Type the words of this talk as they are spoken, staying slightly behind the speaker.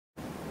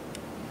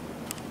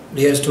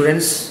Dear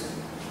students,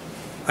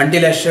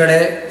 until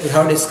yesterday we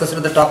have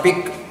discussed the topic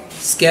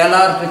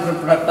scalar triple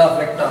product of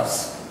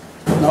vectors.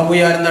 Now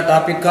we are in the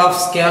topic of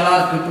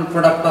scalar triple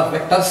product of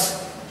vectors.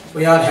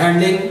 We are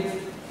handling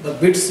the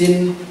bits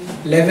in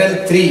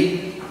level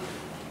 3.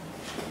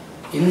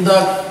 In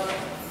the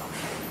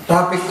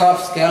topic of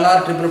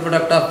scalar triple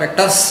product of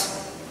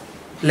vectors,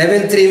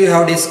 level 3 we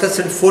have discussed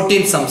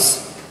 14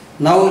 sums.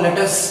 Now let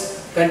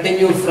us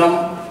continue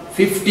from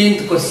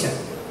 15th question.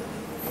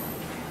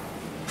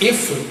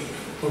 If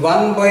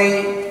 1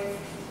 by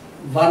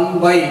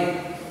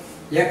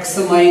x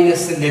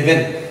minus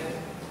 11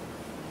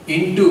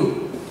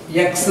 into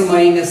x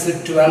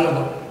minus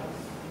 12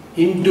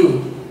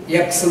 into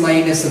x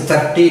minus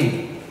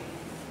 13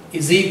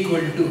 is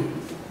equal to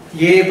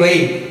a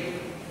by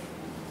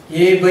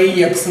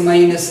x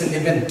minus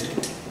 11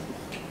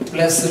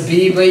 plus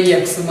b by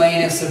x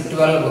minus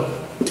 12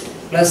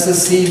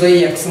 plus c by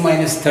x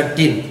minus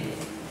 13.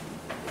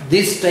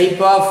 This type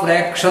of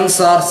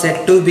fractions are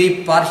said to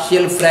be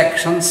partial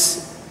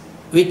fractions,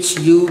 which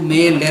you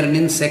may learn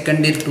in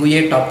secondary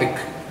 2A topic.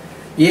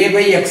 A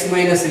by x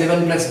minus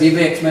 11 plus b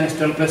by x minus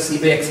 12 plus c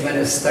by x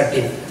minus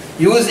 13.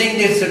 Using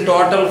this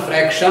total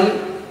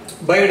fraction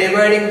by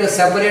dividing the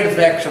separate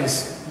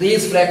fractions.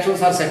 These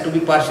fractions are said to be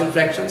partial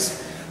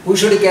fractions. We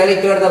should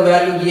calculate the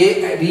value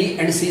a, b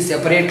and c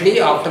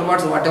separately.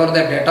 Afterwards, whatever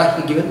the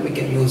data given, we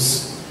can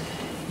use.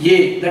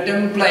 A, that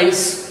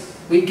implies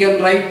we can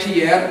write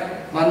here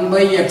 1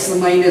 by x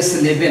minus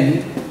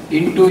 11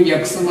 into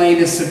x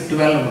minus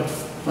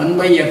 12. 1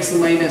 by x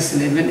minus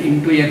 11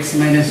 into x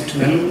minus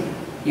 12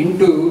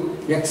 into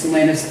x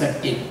minus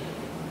 13.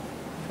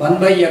 1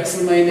 by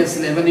x minus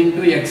 11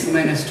 into x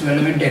minus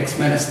 12 into x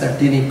minus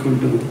 13 equal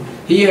to.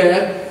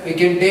 Here we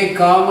can take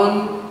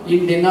common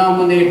in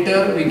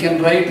denominator. We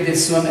can write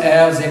this one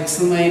as x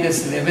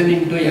minus 11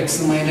 into x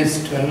minus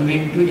 12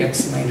 into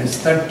x minus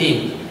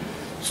 13.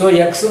 So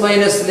x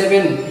minus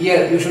 11,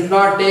 here you should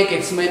not take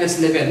x minus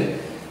 11.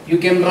 You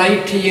can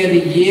write here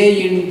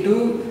a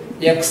into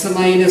x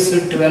minus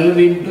 12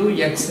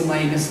 into x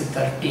minus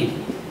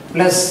 13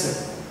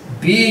 plus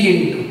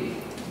b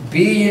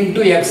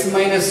into x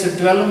minus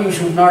 12. You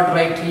should not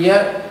write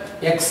here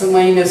x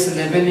minus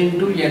 11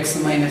 into x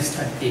minus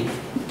 13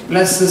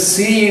 plus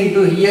c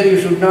into here. You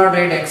should not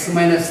write x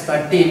minus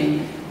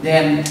 13.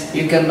 Then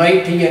you can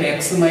write here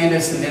x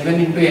minus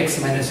 11 into x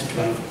minus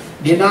 12.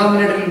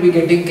 Denominator will be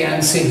getting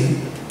cancelled.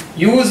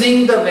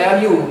 Using the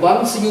value,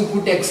 once you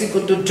put x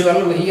equal to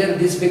 12 here,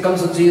 this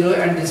becomes 0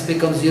 and this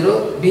becomes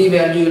 0, b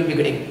value will be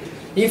getting.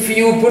 If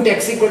you put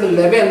x equal to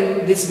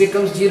 11, this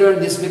becomes 0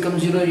 and this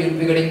becomes 0, you will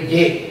be getting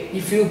a.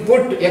 If you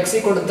put x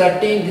equal to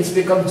 13, this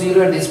becomes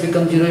 0 and this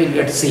becomes 0, you will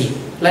get c.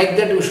 Like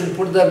that you should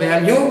put the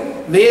value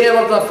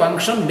wherever the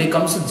function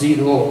becomes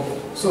 0.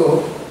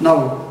 So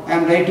now I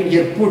am writing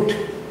here put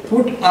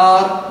or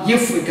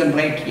if we can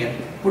write here.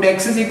 Put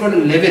x is equal to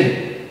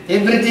 11.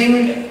 Everything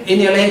in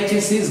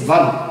LHS is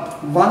 1.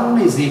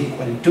 1 is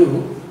equal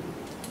to,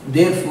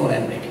 therefore I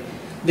am writing.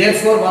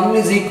 Therefore 1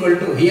 is equal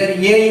to, here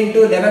a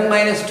into 11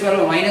 minus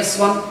 12 minus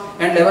 1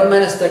 and 11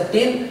 minus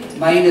 13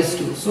 minus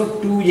 2. So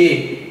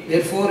 2a.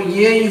 Therefore a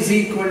is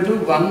equal to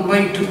 1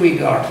 by 2 we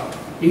got.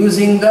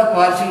 Using the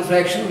partial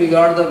fraction we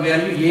got the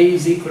value a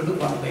is equal to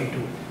 1 by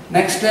 2.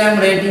 Next I am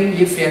writing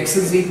if x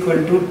is equal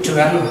to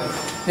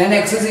 12. Then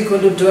x is equal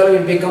to 12,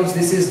 it becomes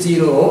this is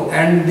 0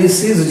 and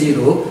this is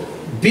 0.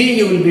 B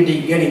you will be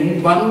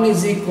getting 1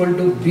 is equal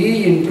to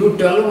b into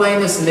 12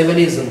 minus 11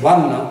 is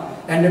 1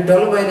 and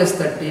 12 minus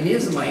 13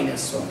 is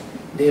minus 1.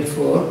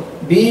 Therefore,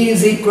 b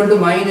is equal to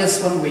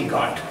minus 1 we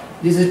got.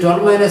 This is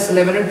 12 minus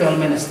 11 and 12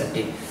 minus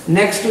 13.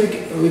 Next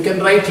we can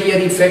write here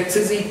if x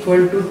is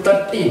equal to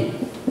 13.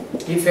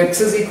 If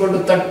x is equal to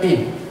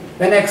 13.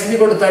 When x is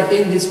equal to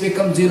 13, this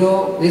becomes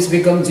 0, this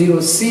becomes 0.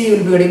 C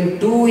will be getting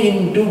 2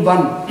 into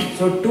 1.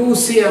 So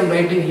 2c I am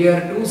writing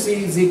here,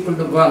 2c is equal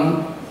to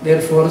 1.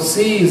 Therefore,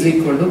 C is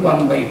equal to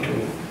 1 by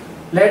 2.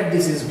 Let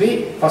this is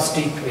be first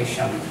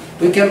equation.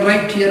 We can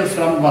write here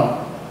from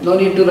 1. No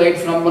need to write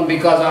from 1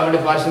 because already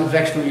partial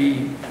fraction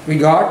we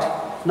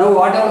got. Now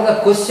whatever the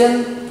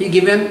question he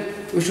given,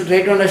 we should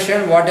try to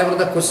understand whatever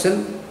the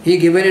question he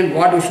given and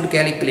what we should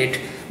calculate.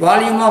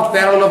 Volume of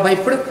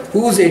parallelepiped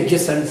whose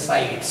adjacent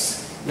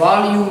sides.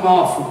 Volume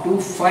of, to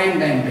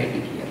find I am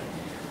writing here.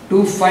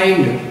 To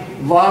find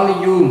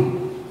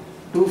volume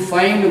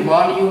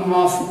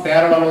of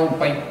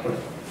parallelepiped.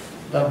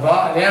 The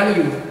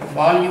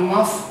volume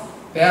of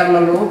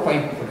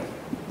parallelepiped.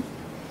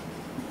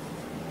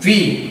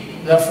 V,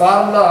 the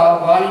formula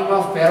volume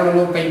of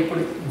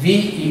parallelepiped V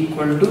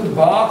equal to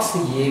box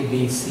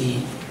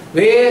ABC,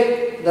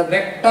 where the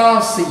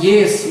vectors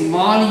A,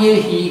 small a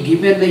he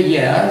given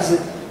as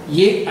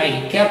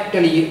AI,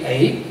 capital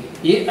AI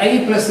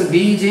plus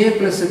BJ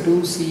plus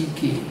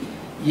 2CK,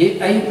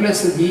 AI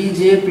plus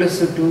BJ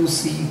plus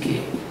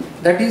 2CK.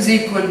 That is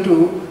equal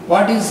to,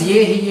 what is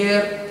A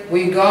here?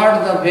 We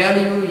got the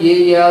value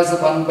a as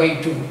 1 by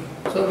 2.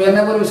 So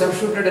whenever we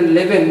substituted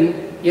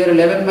 11, here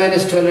 11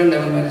 minus 12 and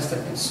 11 minus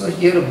 13. So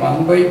here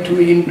 1 by 2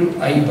 into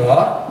I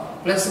bar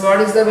plus what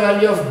is the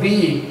value of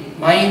b?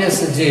 minus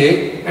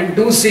j and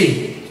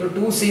 2c. So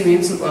 2c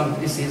means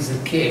 1, this is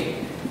k.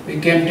 We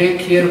can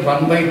take here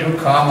 1 by 2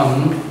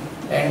 common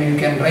and you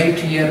can write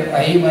here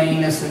I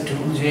minus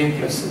 2j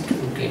plus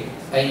 2k.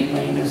 I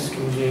minus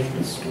 2j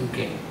plus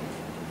 2k.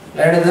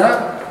 Let the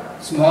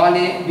small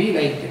a be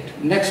like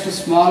that. Next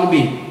small b.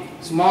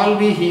 Small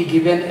b he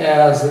given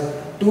as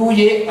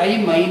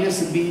 2ai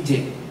minus bj.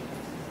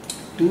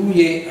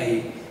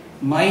 2ai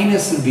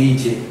minus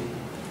bj.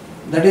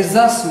 That is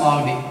the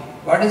small b.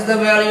 What is the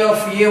value of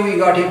a? We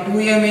got it.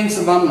 2a means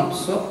 1.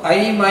 So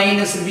I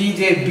minus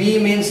bj. B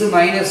means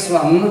minus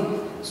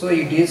 1. So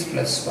it is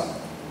plus 1.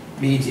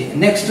 bj.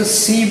 Next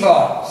c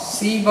bar.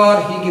 C bar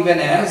he given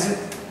as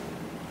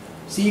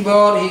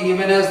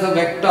the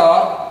vector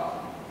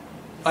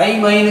I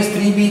minus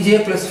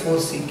 3bj plus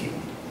 4ck.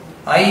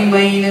 I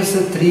minus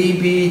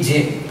 3bj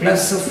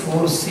plus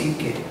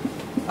 4ck.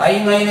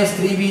 I minus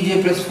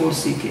 3bj plus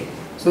 4ck.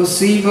 So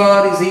C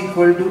bar is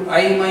equal to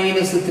I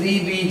minus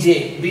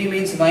 3bj. B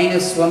means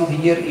minus 1.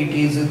 Here it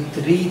is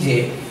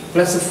 3j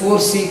plus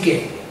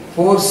 4ck.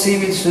 4c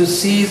means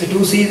c is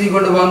 2c is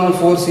equal to 1.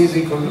 4c is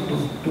equal to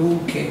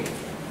 2k.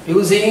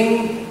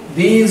 Using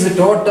these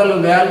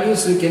total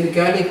values, you can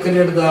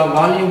calculate the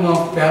volume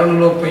of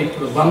parallelepiped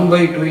 1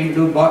 by 2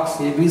 into box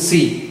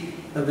ABC.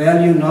 The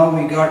value now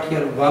we got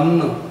here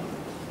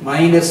 1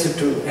 minus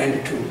 2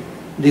 and 2.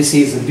 This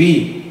is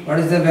B. What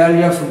is the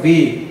value of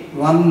B?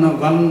 1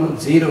 1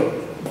 0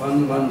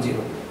 1 1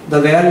 0.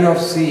 The value of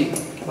C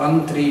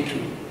 1 3 2.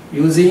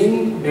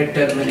 Using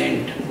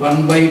determinant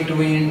 1 by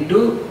 2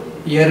 into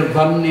here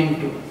 1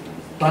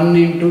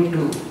 into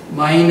 2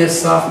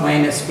 minus of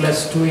minus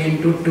plus 2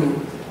 into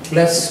 2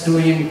 plus 2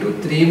 into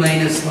 3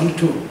 minus 1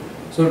 2.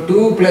 So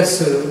 2 plus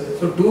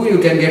so 2 you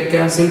can get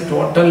cancelled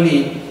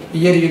totally.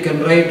 Here you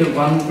can write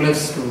 1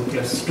 plus 2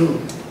 plus 2.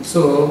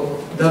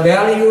 So the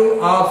value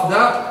of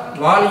the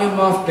volume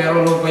of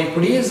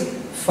parallelepiped is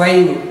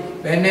 5.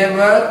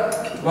 Whenever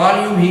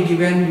volume he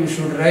given, you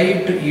should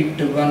write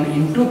it 1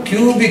 into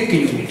cubic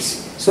units.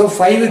 So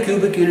 5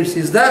 cubic units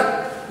is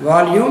the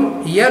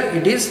volume. Here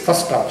it is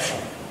first option.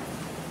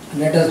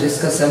 Let us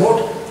discuss about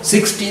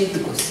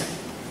 16th question.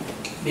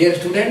 Dear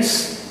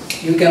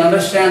students, you can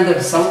understand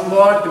that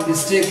somewhat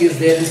mistake is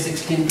there in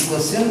 16th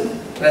question.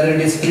 Whether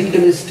it is print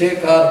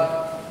mistake or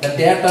the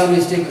data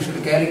mistake, you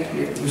should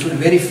calculate, you should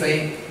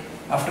verify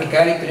after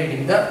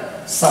calculating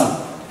the sum.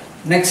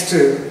 Next,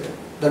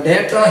 the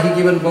data he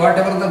given,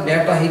 whatever the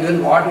data he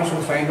given, what we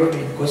should find out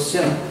in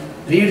question.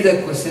 Read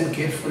the question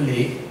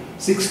carefully.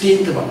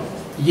 16th one.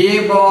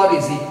 A bar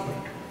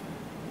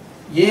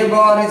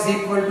is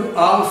equal to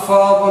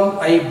alpha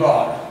 1 I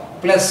bar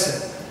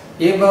plus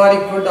A bar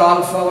equal to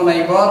alpha 1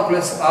 I bar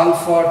plus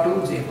alpha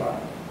 2 j bar.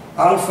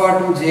 Alpha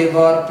 2 j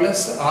bar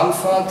plus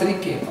alpha 3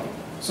 k bar.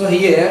 So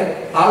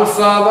here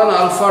alpha 1,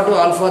 alpha 2,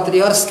 alpha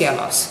 3 are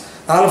scalars.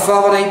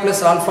 Alpha 1 I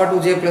plus alpha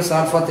 2 j plus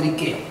alpha 3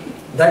 k.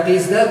 That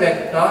is the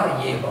vector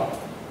A bar.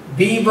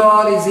 B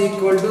bar is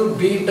equal to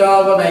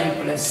beta 1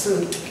 I plus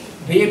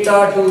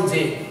beta 2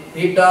 j.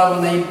 Beta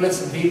 1 I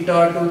plus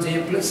beta 2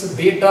 j plus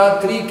beta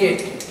 3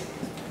 k.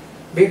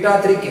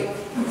 Beta 3 k.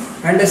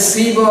 And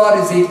C bar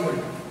is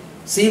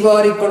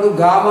equal to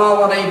gamma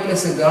 1 I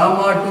plus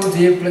gamma 2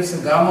 j plus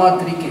gamma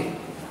 3 k.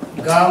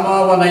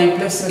 Gamma 1 I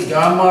plus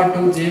gamma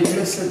 2 j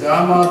plus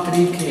gamma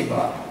 3 k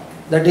bar.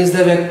 That is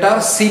the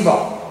vector C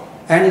bar.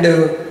 And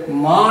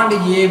mod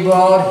A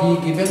bar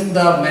he given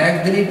the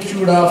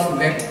magnitude of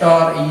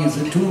vector is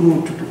 2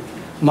 root 2.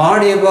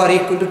 Mod A bar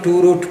equal to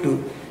 2 root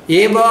 2.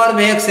 A bar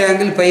makes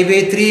angle pi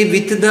by 3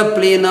 with the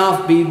plane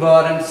of B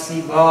bar and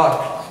C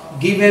bar.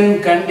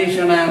 Given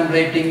condition I am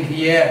writing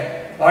here.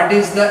 What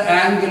is the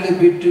angle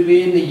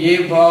between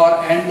A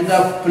bar and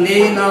the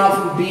plane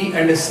of B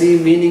and C,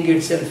 meaning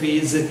itself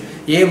is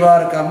A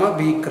bar comma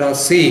B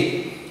cross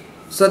C.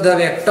 So the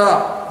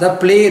vector, the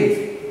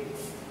plane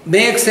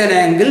makes an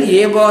angle,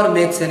 A bar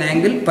makes an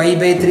angle pi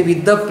by 3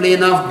 with the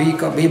plane of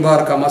B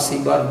bar comma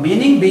C bar,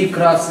 meaning B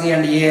cross C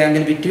and A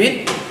angle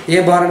between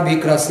A bar and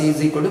B cross C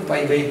is equal to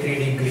pi by 3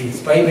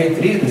 degrees, pi by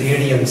 3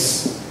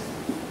 radians.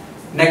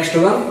 Next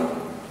one.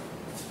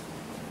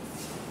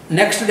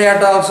 Next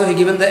data also he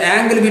given the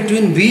angle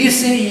between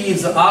BC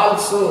is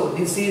also,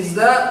 this is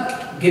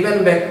the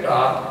given vector,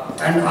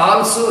 and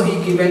also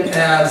he given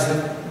as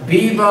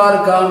B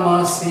bar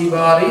comma C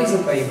bar is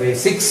pi by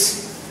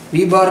 6.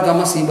 B bar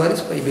comma C bar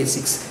is pi by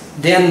 6.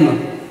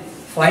 Then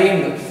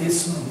find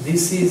this one.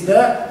 This is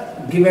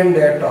the given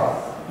data.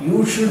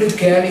 You should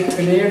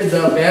calculate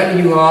the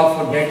value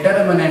of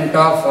determinant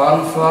of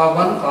alpha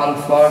 1,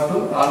 alpha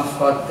 2,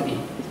 alpha 3.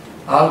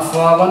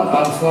 Alpha 1,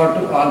 alpha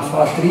 2,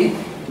 alpha 3.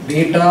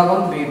 Beta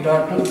 1,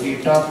 beta 2,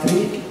 beta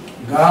 3,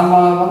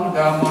 gamma 1,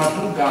 gamma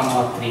 2,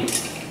 gamma 3.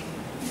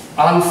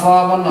 Alpha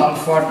 1,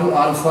 alpha 2,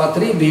 alpha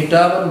 3,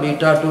 beta 1,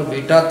 beta 2,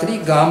 beta 3,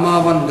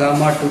 gamma 1,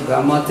 gamma 2,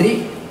 gamma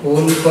 3,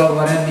 whole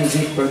power n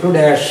is equal to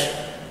dash.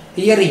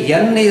 Here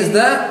n is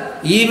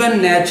the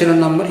even natural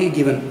number he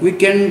given. We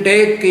can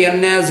take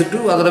n as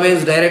 2,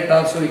 otherwise direct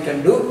also we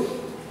can do.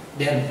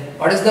 Then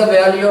what is the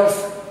value of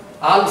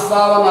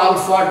alpha 1,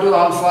 alpha 2,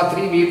 alpha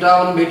 3,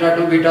 beta 1, beta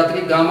 2, beta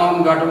 3,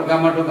 gamma 1,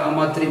 gamma 2,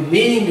 gamma 3.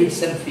 Meaning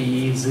itself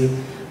is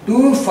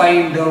to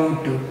find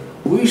out,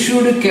 we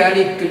should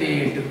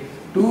calculate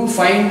to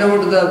find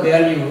out the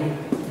value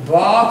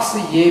box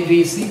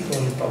ABC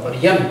whole power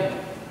n.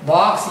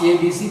 Box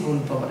ABC whole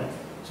power n.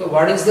 So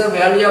what is the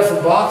value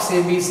of box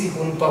ABC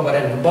whole power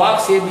n?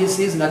 Box ABC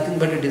is nothing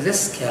but it is a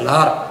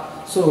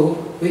scalar.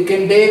 So we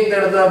can take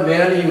that the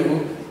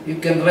value, you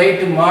can write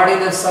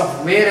modulus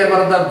of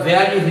wherever the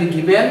value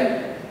he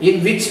given,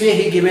 in which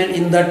way he given,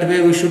 in that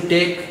way we should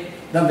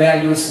take the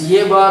values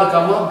A bar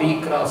comma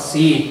B cross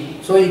C.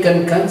 So you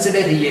can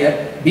consider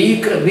here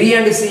B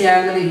and C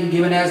angle he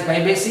given as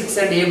pi by 6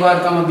 and A bar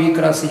comma B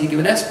cross C he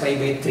given as pi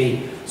by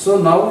 3.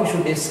 So now we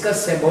should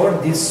discuss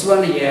about this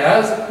one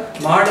as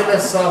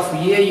modulus of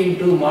A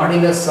into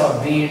modulus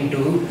of B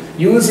into,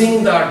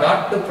 using the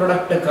dot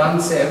product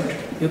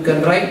concept, you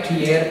can write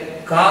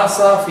here cos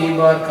of A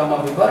bar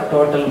comma B bar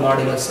total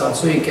modulus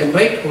also. You can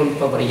write whole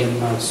power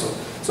n also.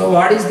 So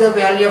what is the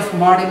value of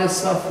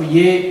modulus of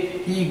A?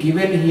 He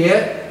given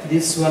here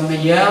this one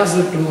as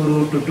 2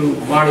 root 2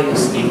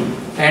 modulus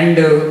A. And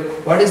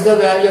what is the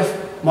value of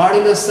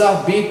modulus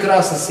of B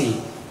cross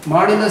C?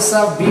 Modulus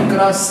of B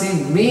cross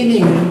C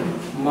meaning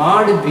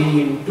mod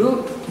B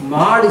into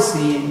mod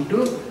C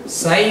into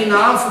sin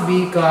of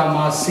B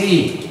comma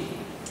C.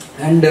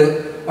 And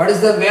what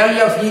is the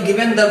value of, he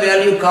given the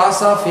value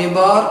cos of A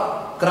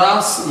bar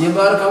cross A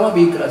bar comma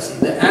B cross C.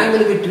 The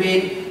angle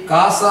between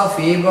cos of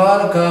A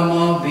bar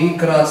comma B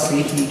cross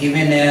C he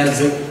given as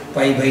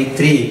pi by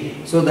 3.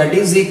 So that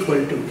is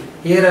equal to,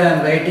 here I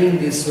am writing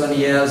this one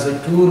as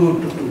 2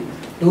 root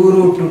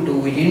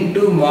 2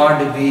 into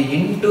mod B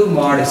into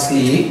mod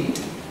C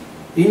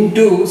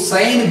into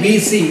sin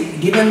BC.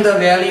 Given the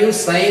value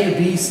sin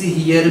BC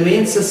here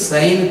means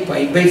sin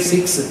pi by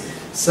 6.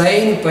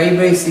 Sin pi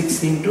by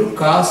 6 into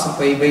cos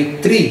pi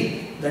by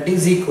 3. That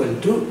is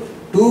equal to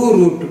 2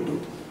 root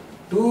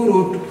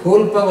 2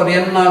 whole power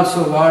n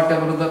also.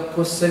 Whatever the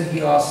question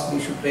he asked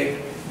we should write.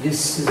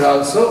 This is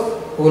also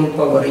whole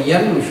power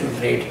n we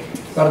should write.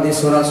 For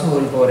this one also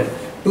whole power n.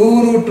 2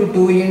 root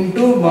 2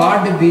 into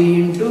mod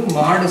B into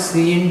mod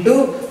C into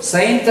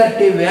sin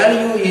 30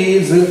 value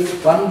is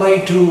 1 by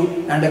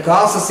 2 and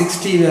cos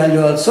 60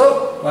 value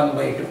also 1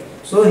 by 2.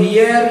 So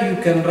here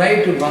you can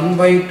write 1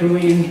 by 2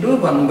 into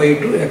 1 by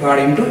 2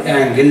 according to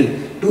angle.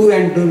 2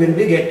 and 2 will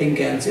be getting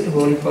cancelled,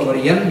 whole power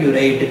n you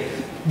write.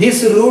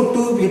 This root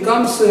 2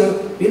 becomes,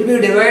 will be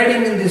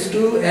dividing in this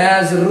 2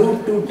 as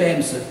root 2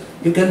 times.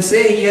 You can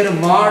say here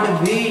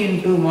mod B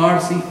into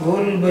mod C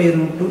whole by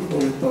root 2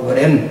 whole power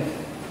n.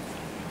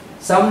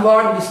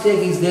 Somewhat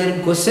mistake is there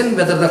in question,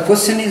 whether the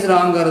question is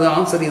wrong or the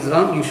answer is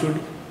wrong, you should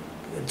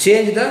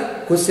change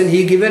the question.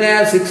 He given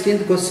as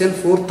 16th question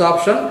 4th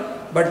option,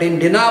 but in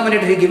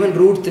denominator he given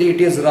root 3,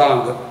 it is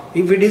wrong.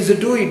 If it is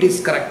 2, it is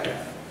correct.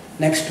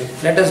 Next,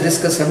 let us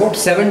discuss about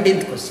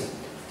 17th question.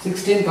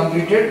 16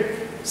 completed,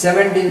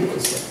 17th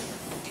question.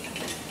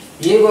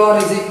 A bar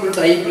is equal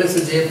to I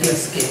plus J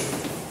plus K.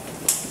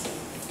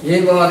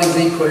 A bar is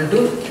equal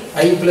to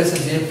I plus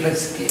J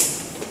plus K.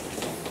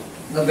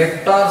 The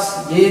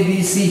vectors A,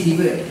 B, C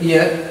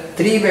here,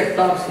 3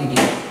 vectors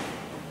here.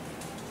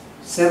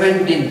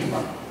 17th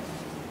one.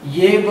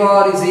 A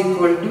bar is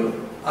equal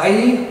to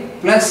I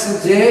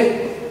plus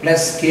J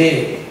plus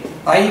K.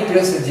 I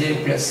plus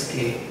J plus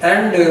K.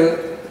 And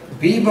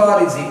B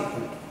bar is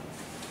equal.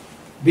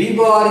 B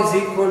bar is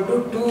equal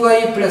to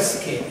 2I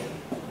plus K.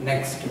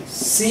 Next,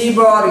 C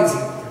bar is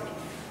equal.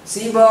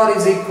 C bar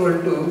is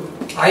equal to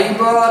I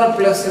bar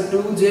plus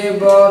 2J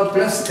bar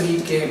plus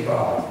 3K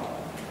bar.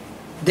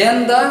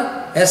 Then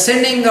the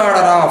ascending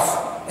order of,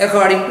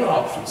 according to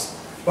options.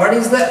 What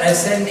is the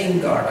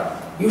ascending order?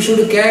 You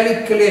should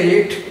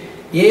calculate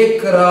A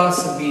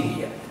cross B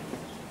here.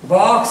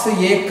 Box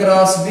A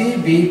cross B,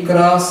 B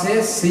cross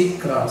A, C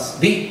cross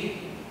B,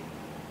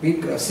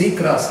 C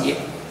cross A.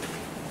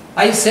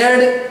 I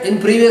said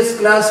in previous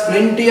class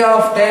plenty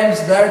of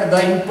times that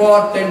the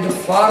important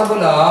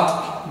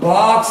formula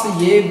box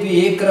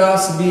A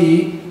cross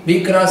B,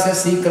 B cross A,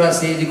 C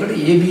cross A is equal to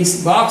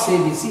ABC, box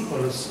ABC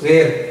whole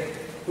square.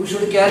 We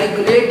should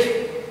calculate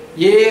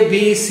A,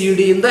 B, C,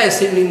 D in the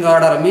ascending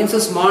order. Means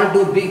small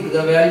to big,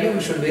 the value we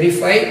should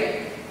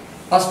verify.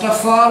 First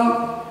of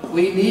all,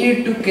 we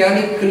need to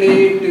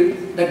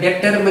calculate the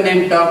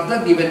determinant of the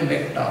given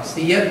vectors.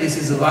 Here this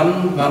is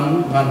 1,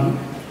 1, 1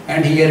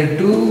 and here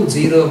 2,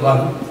 0,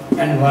 1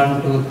 and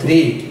 1, 2,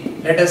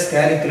 3. Let us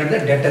calculate the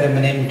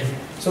determinant.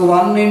 So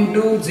 1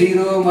 into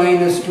 0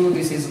 minus 2,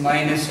 this is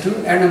minus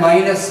 2 and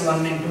minus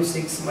 1 into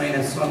 6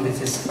 minus 1,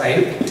 this is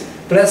 5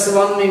 plus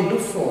 1 into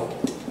 4.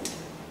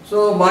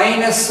 So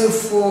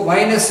minus 4,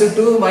 minus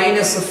 2,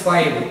 minus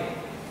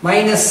 5,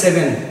 minus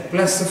 7,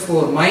 plus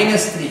 4,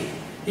 minus 3.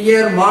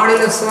 Here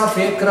modulus of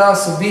A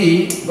cross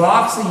B,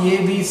 box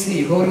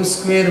ABC whole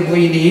square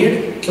we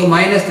need. So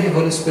minus 3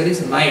 whole square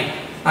is 9.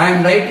 I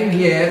am writing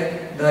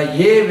here the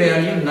A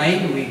value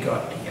 9 we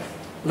got here.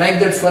 Like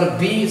that for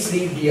B,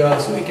 C, D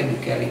also we can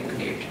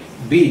calculate.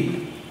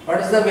 B.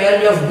 What is the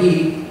value of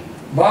B?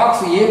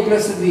 box A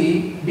plus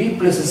B, B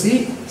plus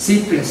C,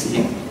 C plus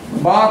A.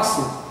 Box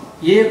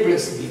A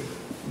plus B,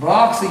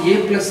 box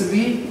A plus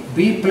B,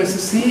 B plus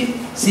C,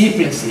 C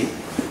plus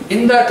A.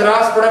 In the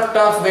cross product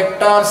of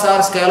vectors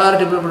or scalar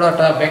product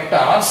of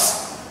vectors,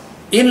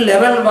 in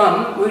level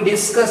 1 we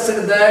discussed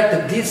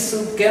that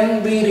this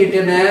can be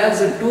written as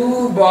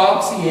 2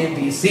 box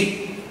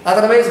ABC.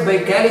 Otherwise, by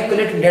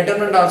calculating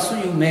determinant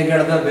also you may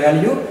get the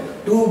value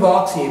 2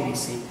 box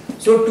ABC.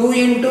 So 2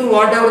 into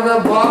whatever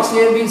the box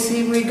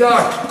ABC we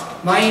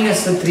got,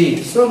 minus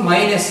 3. So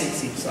minus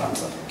 6 is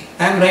answer.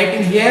 I am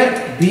writing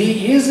here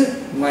B is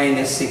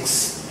minus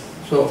 6.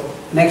 So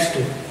next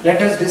let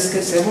us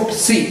discuss about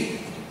C.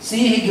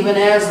 C is given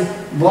as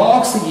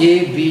box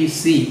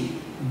ABC.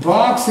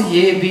 Box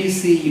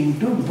ABC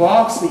into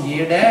box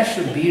A dash,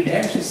 B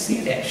dash,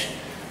 C dash.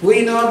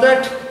 We know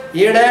that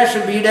A dash,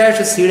 B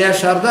dash, C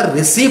dash are the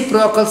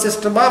reciprocal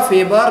system of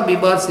A bar, B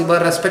bar, C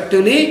bar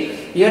respectively.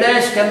 A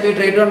dash can be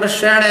tried to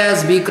understand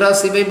as B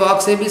cross C by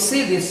box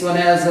ABC, this one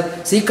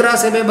as C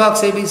cross A by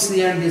box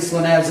ABC, and this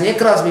one as A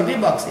cross B by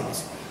box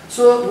ABC.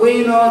 So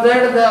we know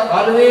that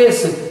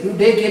always you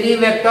take any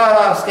vector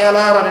or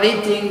scalar or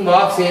anything,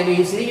 box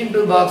ABC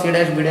into box A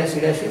dash, B dash, C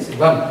dash is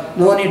 1.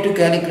 No need to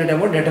calculate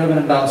about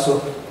determinant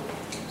also.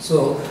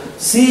 So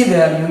C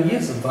value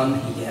is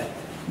 1 here.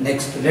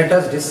 Next let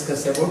us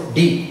discuss about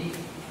D.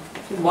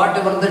 So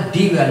whatever the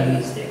D value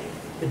is there.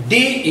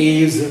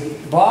 D is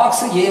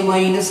box A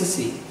minus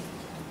C,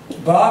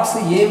 box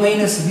A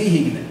minus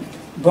B given,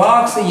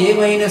 box A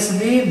minus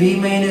B, B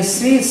minus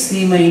C,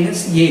 C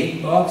minus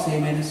A, box A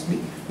minus B,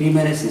 B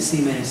minus C,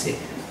 C minus A.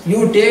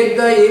 You take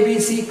the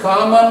ABC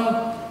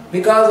common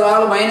because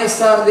all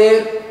minus are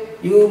there,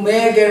 you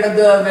may get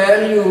the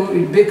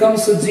value, it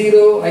becomes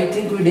 0. I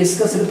think we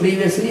discussed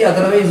previously,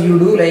 otherwise you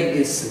do like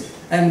this.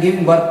 I am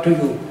giving work to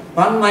you.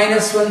 1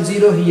 minus 1,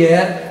 0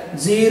 here,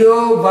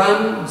 0,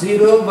 1,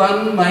 0,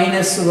 1,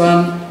 minus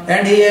 1,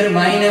 and here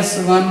minus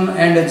 1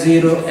 and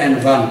 0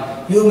 and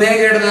 1. You may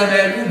get the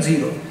value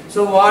 0.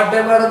 So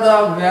whatever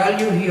the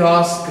value he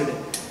asked,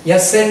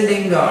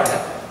 ascending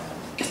order.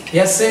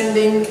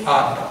 Ascending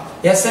order.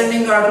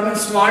 Ascending order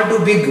means small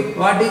to big.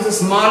 What is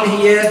small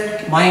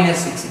here?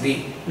 Minus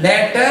 6b.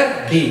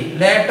 Letter D.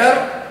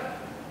 Letter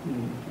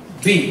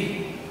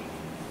B.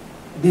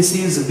 This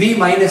is B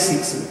minus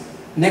 6.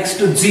 Next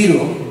to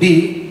 0,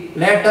 D.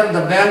 Letter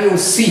the value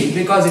C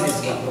because it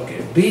is 1. Okay.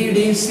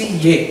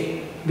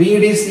 BDCA.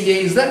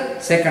 BDCA is the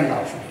second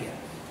option here.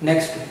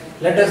 Next,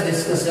 let us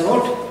discuss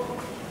about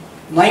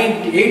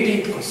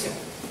 18th question.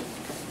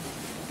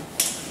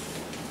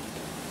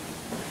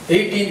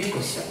 18th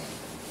question.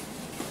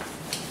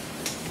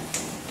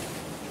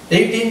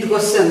 18th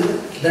question,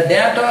 the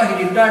data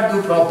he did not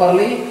do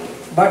properly,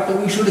 but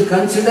we should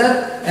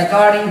consider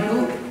according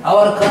to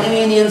our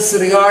convenience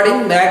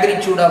regarding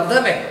magnitude of the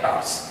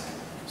vectors.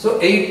 So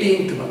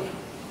 18th one.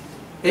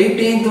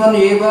 18th one,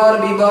 A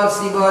bar, B bar,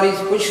 C bar is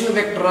position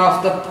vector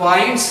of the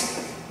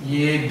points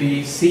A,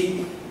 B,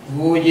 C.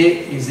 OA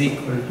is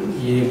equal to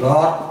A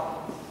bar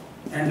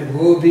and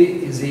OB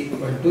is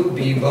equal to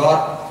B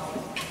bar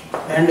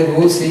and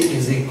OC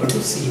is equal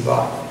to C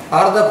bar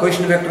are the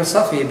position vectors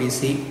of A, B,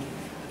 C.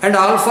 And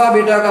alpha,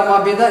 beta,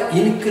 gamma be the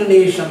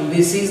inclination.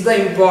 This is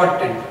the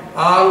important.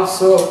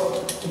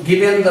 Also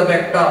given the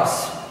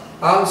vectors.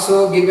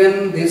 Also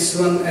given this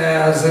one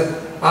as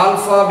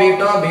alpha,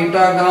 beta,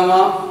 beta,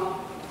 gamma.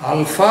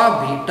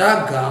 Alpha,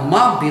 beta,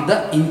 gamma be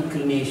the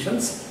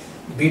inclinations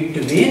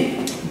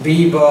between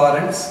B bar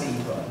and C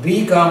bar.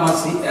 B comma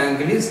C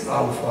angle is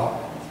alpha.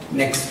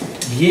 Next,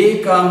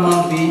 A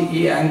comma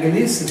B angle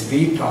is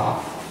beta,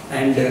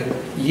 and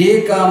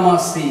A comma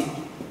C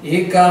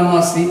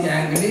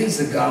angle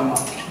is gamma.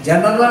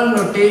 General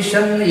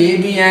notation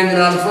AB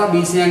angle alpha,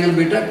 BC angle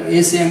beta,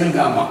 AC angle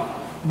gamma.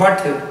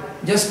 But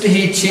just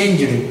he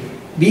changed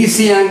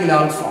BC angle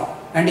alpha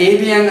and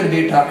AB angle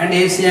beta and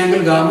AC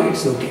angle gamma,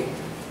 it's okay.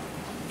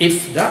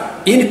 If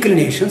the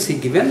inclinations is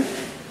given,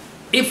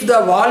 if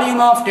the volume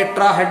of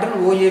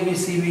tetrahedron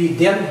OABCB,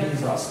 then he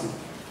is asking.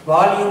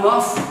 Volume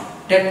of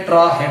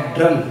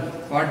tetrahedron.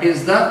 What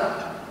is the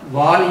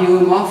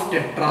volume of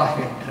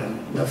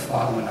tetrahedron? The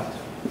formula.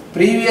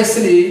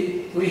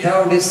 Previously, we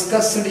have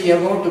discussed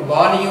about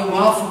volume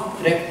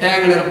of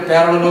rectangular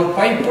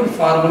parallelepiped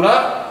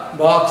formula,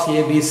 box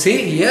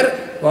ABC.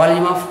 Here,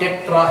 volume of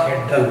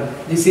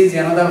tetrahedron. This is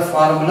another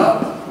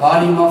formula.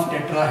 Volume of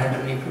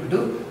tetrahedron equal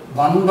to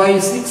 1 by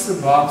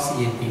 6 box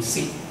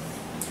ABC.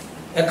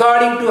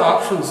 According to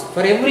options,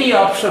 for every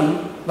option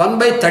 1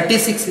 by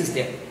 36 is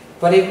there.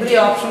 For every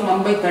option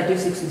 1 by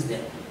 36 is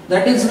there.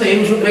 That is why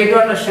you should try to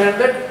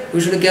understand that we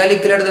should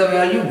calculate the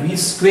value V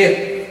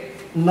square.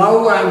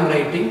 Now I am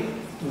writing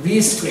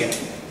V square.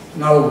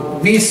 Now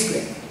V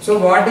square. So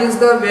what is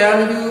the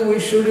value we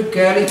should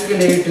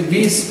calculate?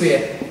 V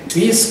square.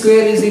 V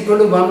square is equal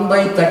to 1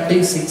 by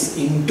 36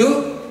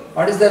 into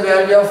what is the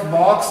value of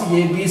box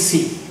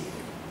ABC?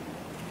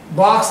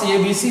 Box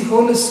ABC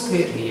whole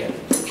square here.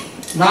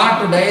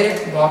 Not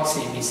direct box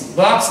ABC.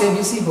 Box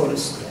ABC whole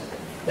square.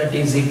 That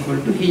is equal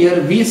to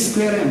here V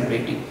square I am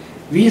writing.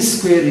 V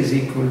square is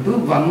equal to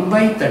 1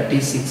 by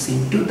 36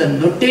 into the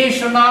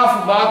notation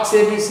of box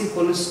ABC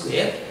whole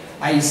square.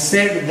 I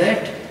said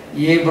that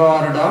A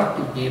bar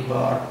dot A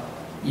bar,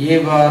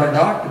 A bar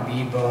dot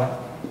B bar,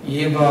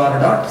 A bar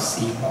dot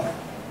C bar.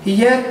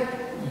 Here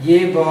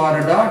A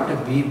bar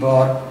dot B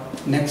bar,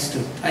 next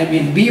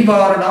B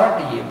bar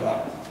dot A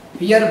bar.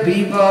 Here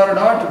B bar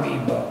dot B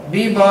bar,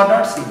 B bar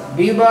dot C bar,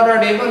 B bar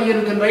dot A bar. Here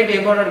you can write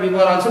A bar dot B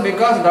bar also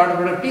because dot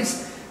product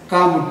is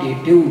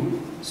commutative.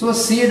 So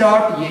C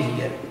dot A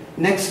here,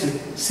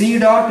 next C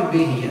dot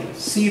B here,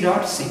 C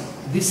dot C.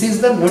 This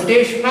is the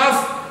notation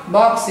of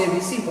box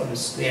ABC whole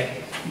square.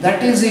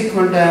 That is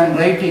equal to, I am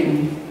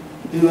writing,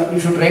 you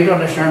should try to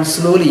understand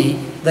slowly.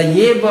 The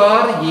A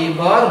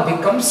bar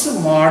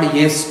becomes mod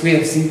A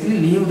square. Simply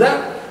leave the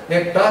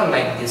vector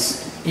like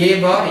this.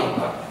 A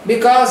bar.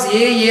 Because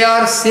A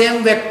are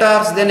same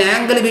vectors, then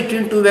angle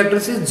between two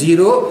vectors is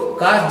 0,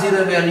 cos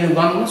 0 value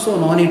 1, so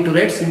no need to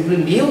write, simply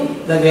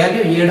leave the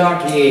value A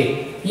dot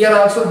A. Here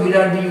also B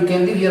dot B you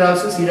can leave, here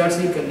also C dot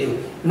C you can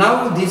leave.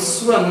 Now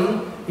this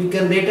one you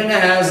can written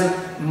as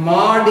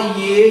mod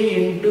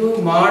A into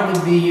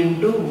mod B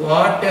into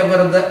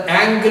whatever the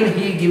angle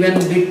he given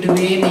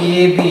between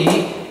AB,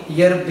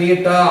 here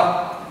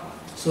beta.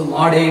 So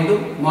mod A into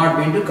mod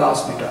B into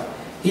cos beta.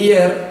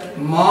 Here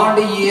mod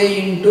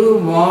A into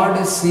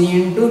mod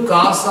C into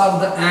cos of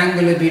the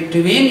angle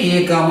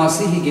between A comma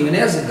C he given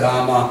as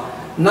gamma.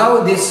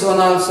 Now this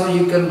one also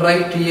you can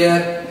write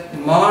here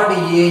mod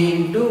A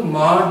into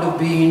mod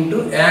B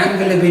into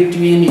angle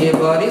between A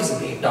bar is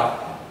beta.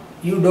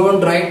 You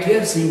don't write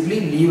here,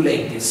 simply leave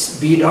like this,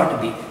 B dot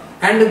B.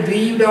 And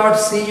B dot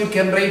C you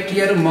can write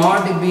here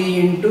mod B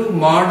into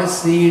mod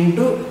C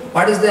into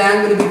what is the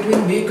angle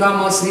between B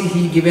comma C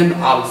he given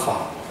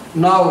alpha.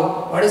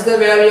 Now what is the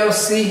value of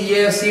C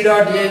here? C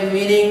dot A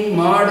meaning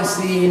mod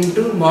C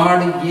into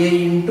mod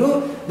A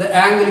into the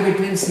angle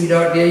between C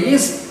dot A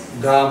is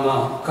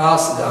gamma,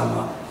 cos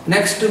gamma.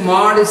 Next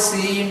mod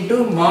C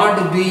into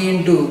mod B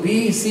into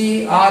B,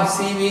 C or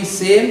CV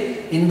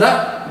same in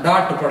the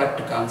dot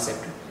product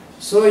concept.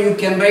 So you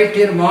can write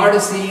here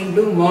mod C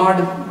into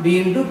mod B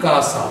into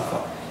cos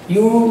alpha.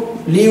 You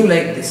leave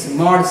like this,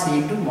 mod C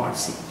into mod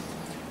C.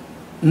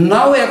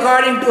 Now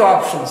according to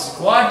options,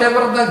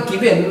 whatever the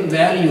given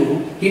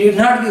value, he did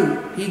not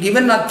give, he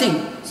given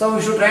nothing. So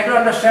we should try to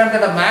understand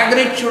that the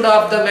magnitude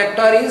of the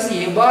vector is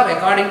A bar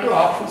according to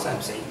options I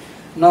am saying.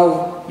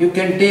 Now you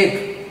can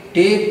take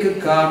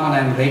common, I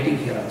am writing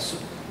here also.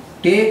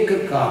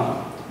 Take common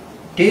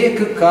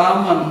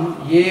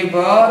A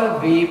bar,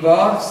 B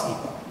bar, C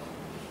bar.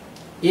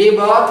 A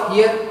bar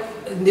here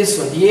in this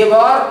one, A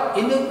bar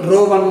in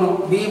row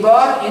 1, B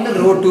bar in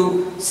row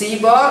 2, C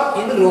bar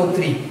in row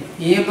 3.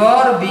 A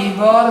bar, B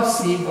bar,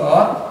 C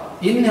bar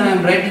in I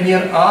am writing here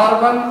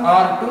R1,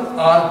 R2,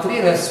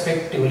 R3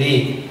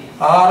 respectively.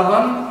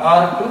 R1,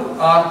 R2,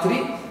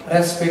 R3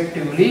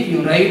 respectively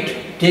you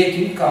write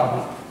taking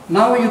common.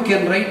 Now you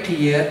can write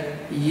here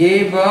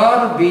A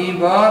bar, B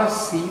bar,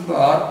 C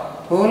bar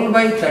whole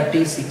by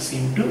 36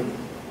 into,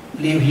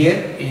 leave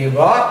here A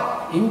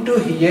bar into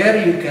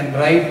here you can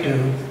write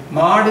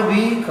mod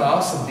B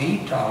cos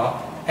beta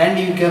and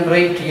you can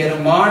write here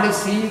mod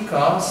C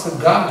cos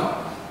gamma.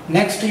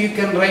 Next you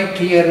can write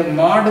here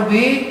mod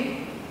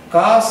B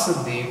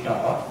cos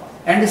beta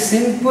and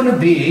simple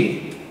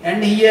B,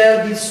 and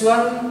here this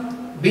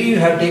one B you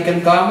have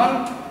taken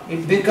common,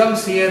 it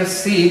becomes here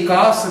C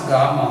cos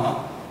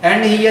gamma,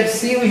 and here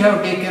C we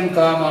have taken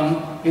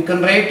common, you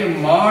can write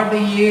mod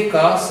A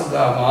cos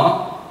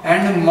gamma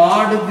and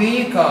mod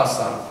B cos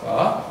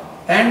alpha,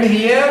 and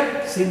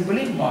here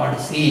simply mod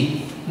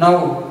C.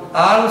 Now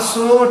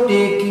also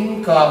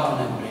taking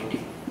common,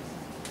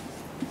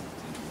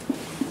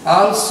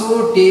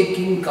 also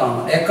taking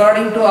common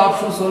according to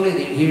options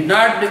only. He did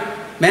not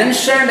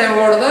mention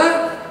about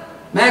the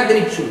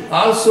magnitude.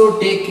 Also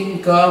taking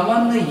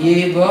common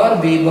A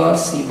bar, B bar,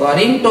 C bar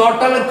in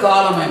total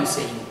column I am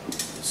saying.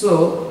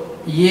 So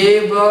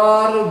A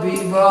bar,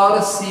 B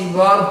bar, C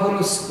bar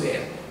whole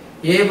square,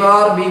 A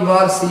bar, B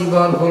bar, C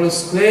bar whole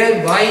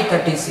square by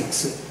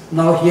 36.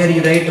 Now here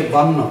you write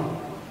 1,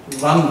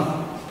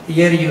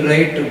 here you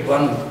write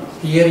 1,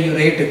 here you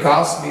write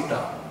cos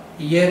beta,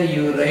 here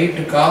you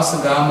write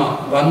cos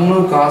gamma,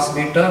 1 cos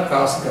beta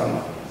cos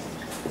gamma,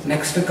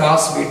 next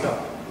cos beta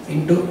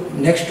into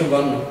next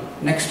 1,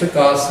 next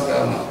cos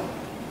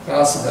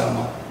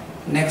gamma,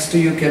 next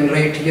you can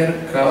write here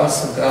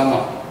cos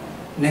gamma,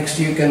 next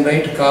you can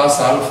write cos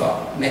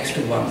alpha, next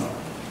 1.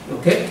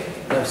 Okay,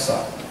 that's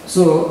all.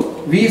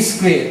 So V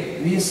square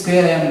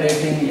I am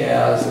writing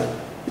as,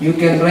 you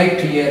can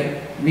write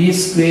here V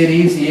square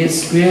is A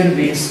square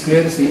B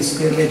square C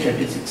square by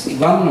 36.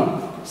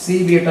 1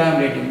 C beta I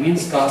am writing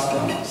means cos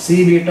gamma,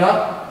 C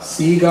beta,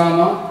 C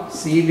gamma,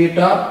 C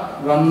beta,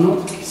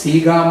 1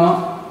 C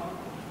gamma,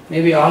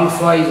 maybe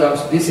alpha is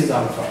also, this is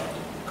alpha,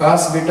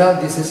 cos beta,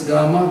 this is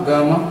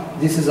gamma,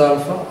 this is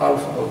alpha,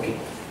 okay.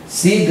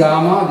 C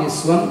gamma,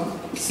 this one,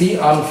 C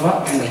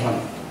alpha and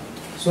 1.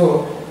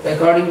 So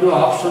according to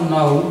option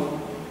now,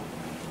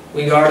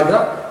 we got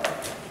the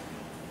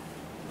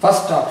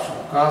first option.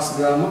 cos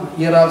gamma.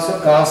 Here also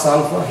cos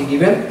alpha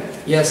given.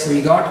 Yes,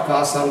 we got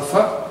cos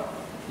alpha.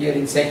 Here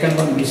in second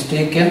one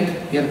mistaken.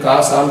 Here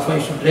cos alpha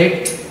you should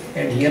write,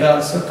 and here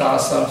also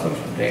cos alpha you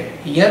should write.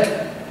 Here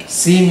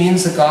C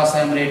means cos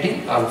I am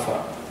writing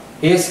alpha.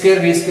 A square,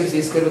 B square, C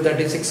square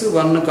 36.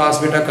 1 cos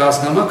beta, cos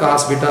gamma,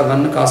 cos beta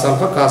 1, cos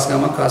alpha, cos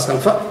gamma, cos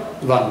alpha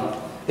 1.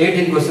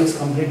 18 questions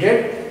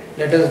completed.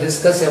 Let us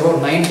discuss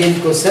about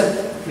 19th question,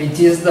 which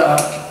is the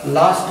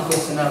last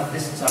question of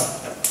this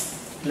chapter.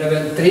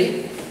 Level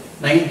 3,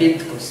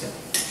 19th question.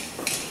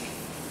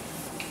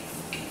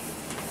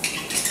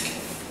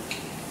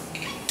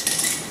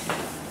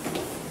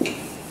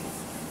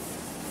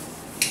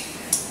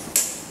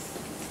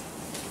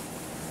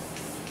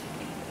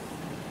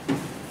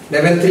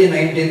 Level 3,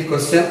 19th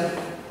question.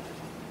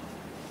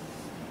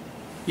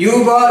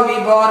 U bar, V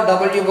bar,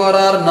 W bar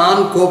are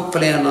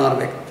non-coplanar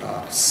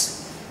vectors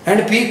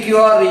and PQ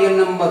are real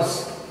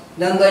numbers.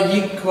 Then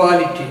the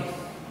equality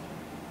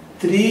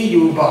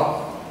 3U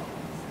bar,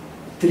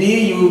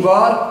 3U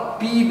bar,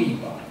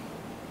 PV bar,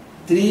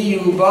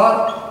 3U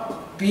bar,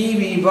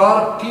 PV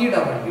bar,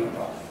 PW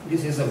bar.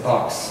 This is a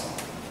box.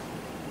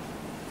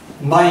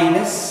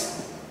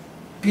 Minus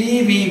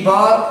PV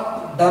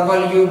bar,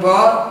 W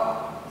bar,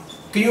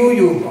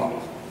 QU bar,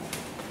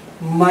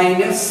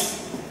 minus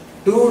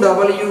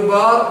 2W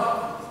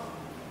bar,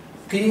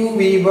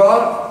 QV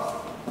bar,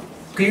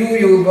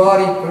 QU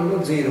bar equal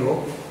to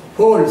 0,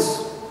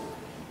 holds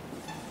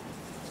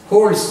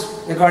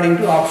according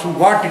to option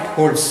what it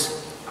holds.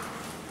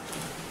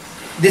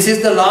 This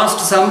is the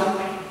last sum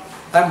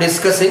I am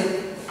discussing.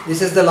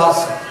 This is the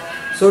last sum.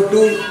 So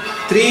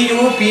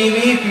 3U,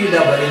 PV,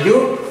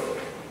 PW.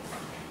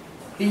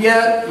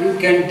 Here you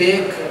can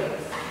take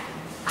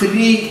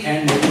 3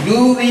 and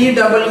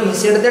UVW. He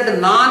said that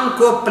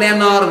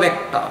non-coplanar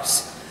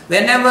vectors.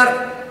 Whenever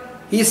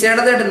he said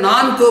that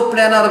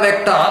non-coplanar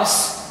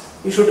vectors,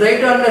 you should try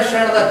to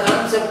understand the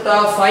concept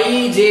of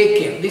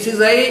ijk. This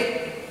is I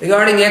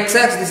regarding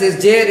x-axis, this is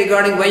j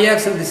regarding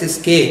y-axis, this is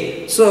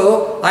k.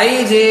 So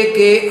I, j,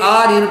 k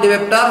are unity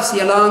vectors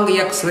along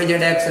x, y, z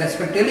axis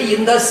respectively.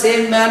 In the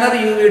same manner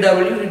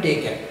UVW will be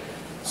taken.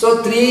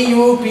 So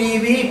 3U,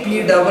 PV,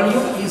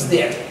 PW is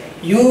there.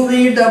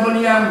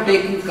 UVW I am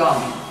taking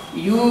common.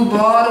 U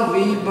bar,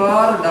 V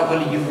bar,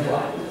 W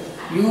bar.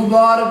 U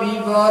bar, V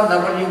bar,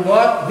 W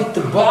bar with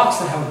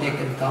box I have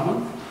taken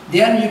common.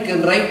 Then you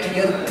can write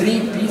here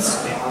 3p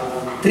square.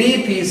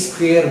 3p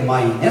square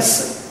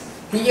minus.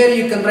 Here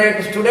you can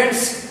write,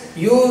 students,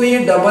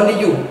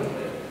 UVW.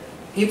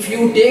 If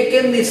you take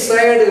in this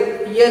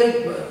side, here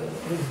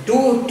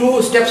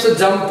two steps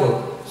jump.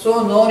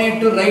 So no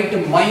need to write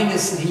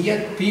minus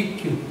here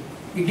PQ.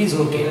 It is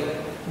okay.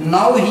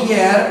 Now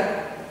here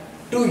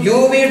to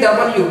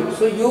UVW.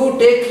 So you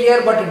take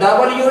here, but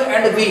W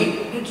and V,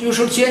 you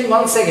should change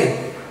once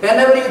again.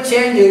 Whenever you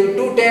change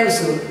 2 times,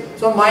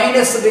 so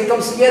minus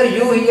becomes here,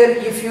 U here.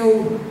 If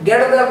you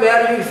get the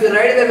value, if you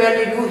write the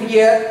value U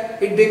here,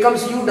 it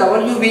becomes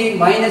UWV,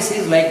 minus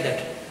is like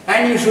that.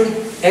 And you should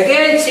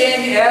again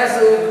change as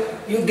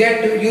you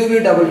get to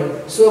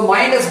UVW. So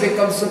minus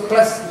becomes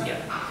plus here.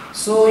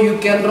 So you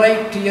can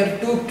write here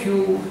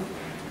 2Q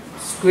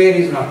square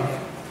is not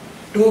there.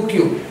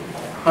 2Q.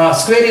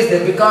 Square is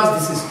there because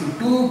this is 2.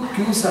 2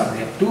 q's are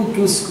there.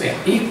 2q square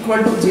equal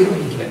to 0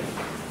 equal.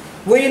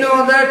 We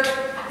know that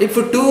if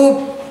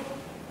 2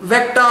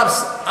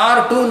 vectors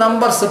or 2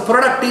 numbers,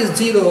 product is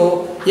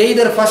 0,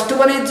 either first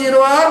one is 0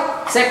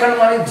 or second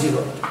one is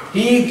 0.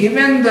 He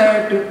given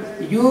that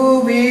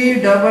U, V,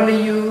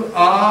 W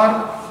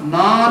are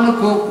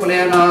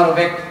non-coplanar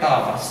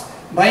vectors.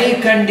 By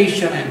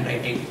condition I am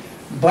writing.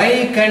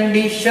 By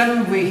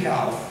condition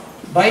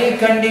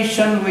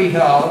we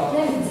have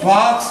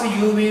box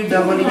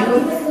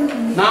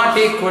UVW not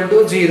equal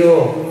to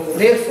 0.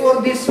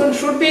 Therefore, this one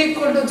should be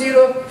equal to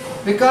 0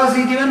 because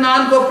he given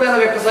non-coplanar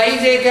vectors. I,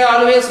 j, k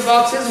always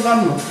box is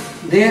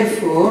 1.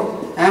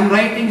 Therefore, I am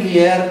writing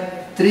here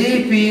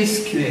 3p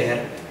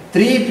square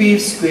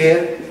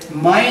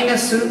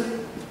minus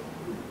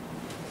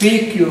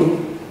pq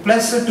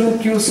plus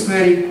 2q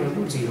square equal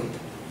to 0.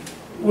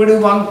 We do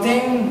one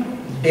thing,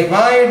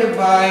 divide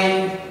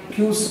by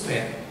q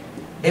square.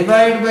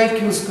 Divide by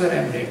q square I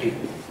am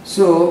writing.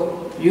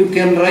 So you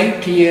can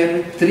write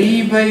here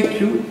 3 by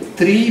q,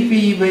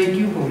 3p by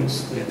q whole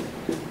square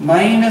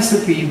minus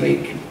p by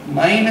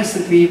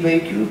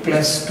q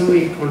plus 2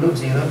 equal to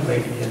 0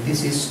 right here.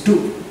 This is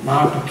 2,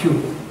 not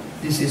q.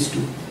 This is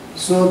 2.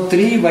 So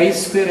 3y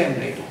square I am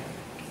writing.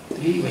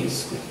 3y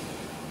square.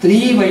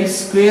 3y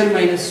square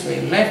minus y.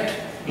 Left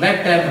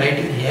I am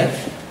writing here.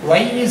 Y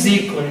is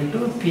equal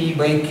to p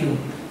by q.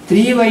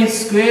 3y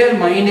square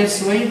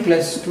minus y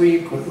plus 2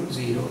 equal to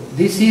 0.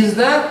 This is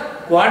the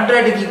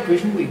quadratic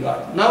equation we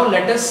got. Now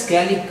let us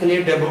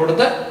calculate about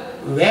the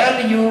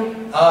value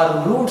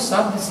or roots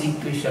of this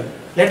equation.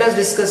 Let us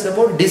discuss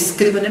about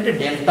discriminant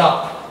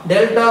delta.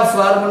 Delta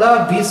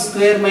formula b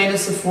square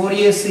minus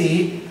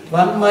 4ac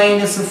 1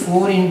 minus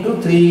 4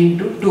 into 3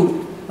 into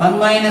 2. 1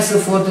 minus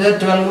 4 to the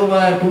 12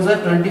 by 2 is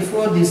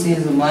 24. This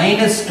is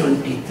minus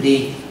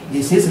 23.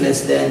 This is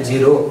less than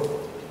 0.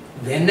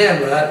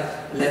 whenever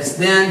less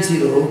than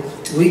 0,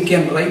 we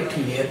can write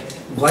here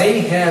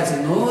y has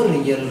no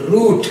real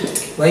root.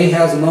 Y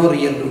has no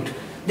real root.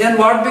 Then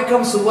what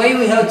becomes y?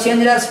 We have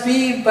changed as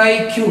p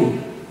by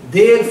q.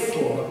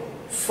 Therefore,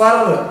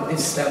 for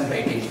this I am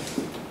writing.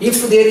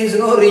 If there is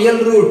no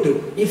real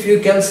root, if you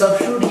can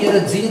substitute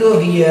here 0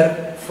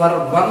 here, for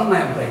 1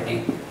 I am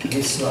writing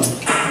this one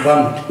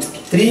 1.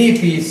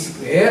 3p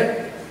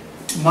square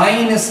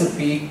minus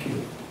pq.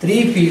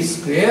 3p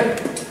square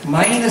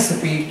minus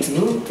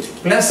pq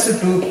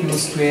plus 2q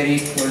square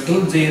equal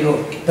to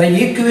 0.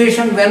 The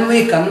equation, when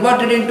we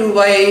converted into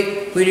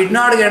y, we did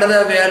not get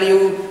the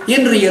value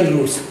in real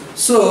roots.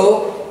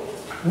 So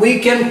we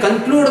can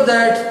conclude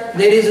that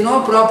there is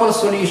no proper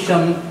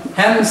solution.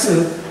 Hence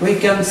we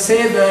can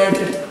say that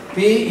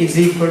p is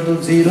equal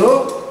to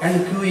 0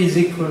 and q is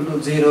equal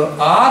to 0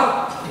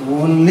 are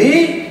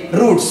only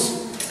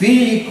roots.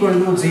 P equal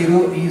to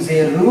 0 is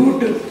a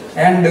root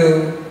and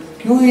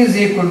q is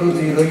equal to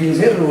 0 is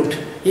a root.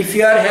 If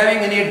you are having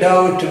any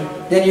doubt,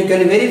 then you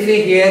can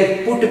verify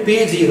here, put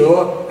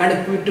p0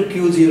 and put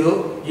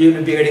q0, you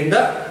will be getting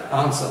the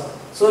answer.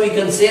 So we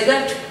can say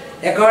that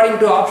according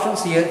to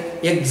options here,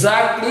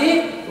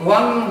 exactly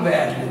one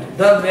value.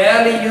 The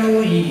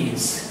value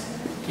is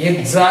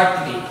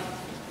exactly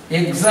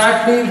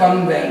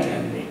one value I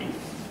am writing.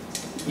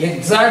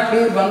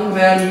 Exactly one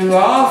value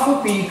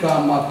of p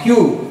comma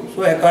q.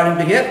 So according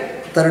to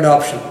here, third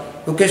option.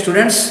 Okay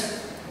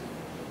students,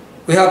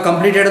 we have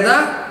completed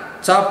the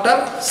chapter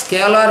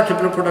scalar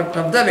triple product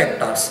of the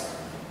vectors.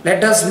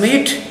 Let us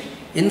meet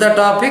in the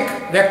topic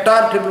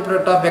vector triple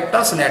product of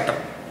vectors later.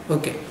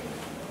 Okay.